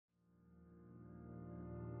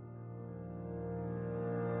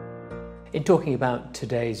In talking about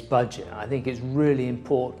today's budget, I think it's really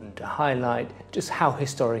important to highlight just how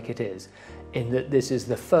historic it is, in that this is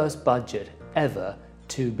the first budget ever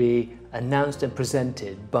to be announced and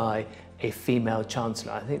presented by a female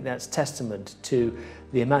chancellor. I think that's testament to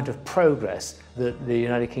the amount of progress that the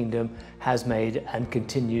United Kingdom has made and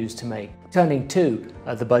continues to make. Turning to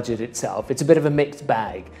the budget itself, it's a bit of a mixed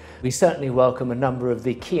bag. We certainly welcome a number of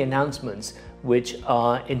the key announcements which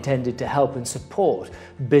are intended to help and support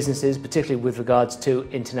businesses, particularly with regards to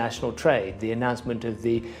international trade. The announcement of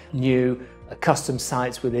the new customs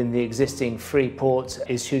sites within the existing free ports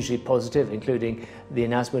is hugely positive, including the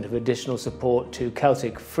announcement of additional support to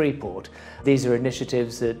Celtic Freeport. These are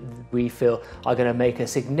initiatives that we feel are going to make a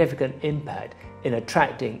significant impact in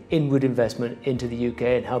attracting inward investment into the UK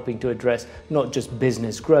and helping to address not just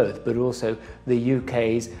business growth, but also the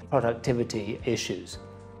UK's productivity issues.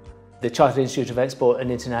 The Chartered Institute of Export and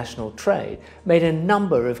International Trade made a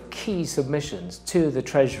number of key submissions to the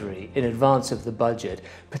Treasury in advance of the budget,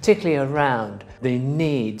 particularly around the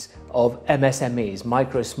needs of MSMEs,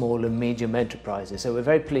 micro, small and medium enterprises. So we're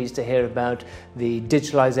very pleased to hear about the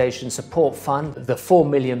Digitalisation Support Fund, the £4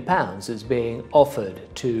 million that's being offered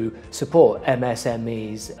to support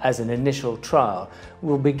MSMEs as an initial trial,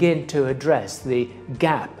 will begin to address the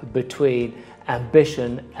gap between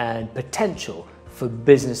ambition and potential for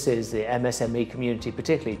businesses, the MSME community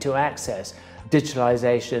particularly, to access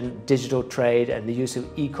digitalisation, digital trade and the use of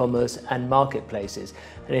e-commerce and marketplaces.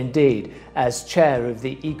 And indeed, as chair of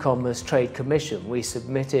the E-commerce Trade Commission, we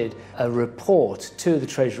submitted a report to the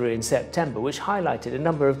Treasury in September which highlighted a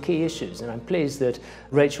number of key issues, and I'm pleased that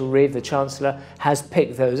Rachel Reeves, the Chancellor, has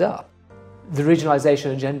picked those up. The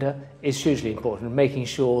regionalisation agenda is hugely important, making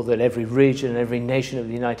sure that every region and every nation of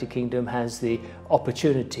the United Kingdom has the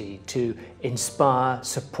opportunity to inspire,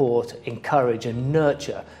 support, encourage and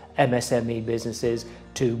nurture MSME businesses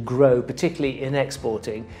to grow, particularly in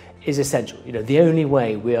exporting, is essential. The only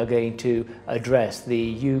way we are going to address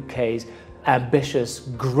the UK's ambitious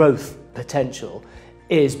growth potential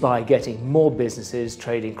is by getting more businesses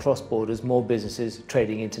trading cross borders, more businesses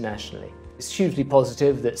trading internationally. It's hugely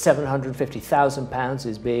positive that £750,000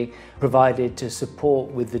 is being provided to support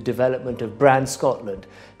with the development of Brand Scotland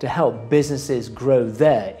to help businesses grow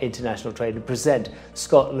their international trade and present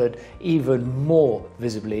Scotland even more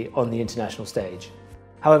visibly on the international stage.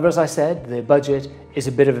 However, as I said, the budget is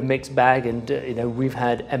a bit of a mixed bag, and we've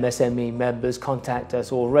had MSME members contact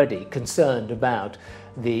us already concerned about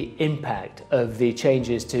the impact of the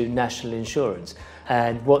changes to national insurance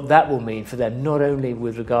and what that will mean for them, not only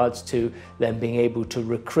with regards to them being able to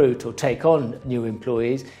recruit or take on new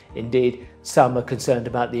employees. Indeed, some are concerned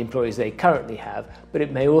about the employees they currently have, but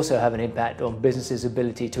it may also have an impact on businesses'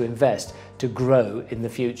 ability to invest, to grow in the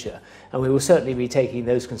future. And we will certainly be taking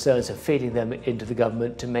those concerns and feeding them into the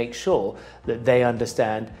government to make sure that they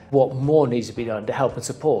understand what more needs to be done to help and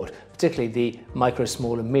support, particularly the micro,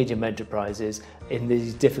 small and medium enterprises in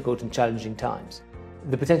these difficult and challenging times.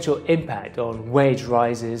 The potential impact on wage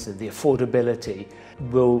rises and the affordability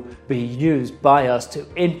will be used by us to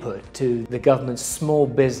input to the government's small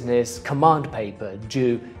business command paper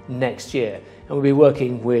due next year. And we'll be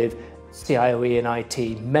working with CIOE and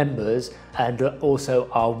IT members and also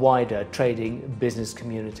our wider trading business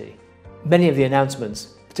community. Many of the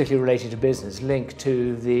announcements, particularly related to business, link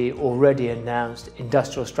to the already announced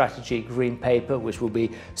Industrial Strategy Green Paper, which will be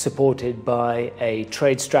supported by a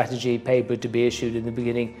trade strategy paper to be issued in the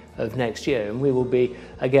beginning of next year. And we will be,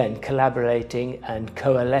 again, collaborating and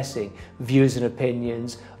coalescing views and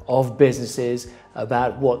opinions of businesses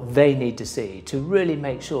about what they need to see to really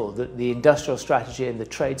make sure that the industrial strategy and the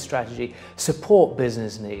trade strategy support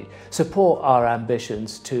business need, support our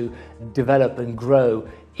ambitions to develop and grow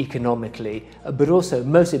economically, but also,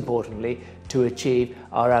 most importantly, to achieve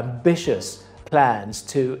our ambitious plans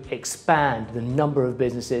to expand the number of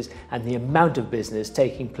businesses and the amount of business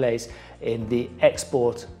taking place in the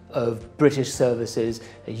export of British services,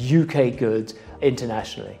 UK goods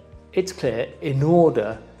internationally. It's clear, in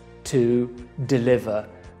order to deliver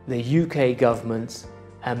the UK government's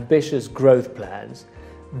ambitious growth plans,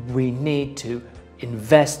 we need to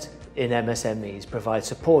invest in MSMEs, provide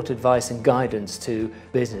support, advice and guidance to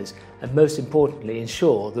business, and most importantly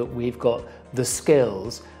ensure that we've got the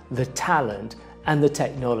skills, the talent and the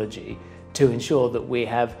technology to ensure that we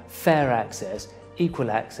have fair access, equal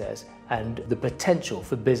access and the potential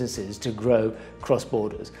for businesses to grow cross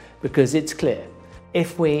borders. Because it's clear,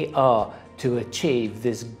 if we are to achieve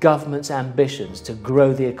this government's ambitions to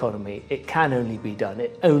grow the economy, it can only be done,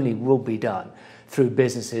 it only will be done through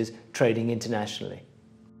businesses trading internationally.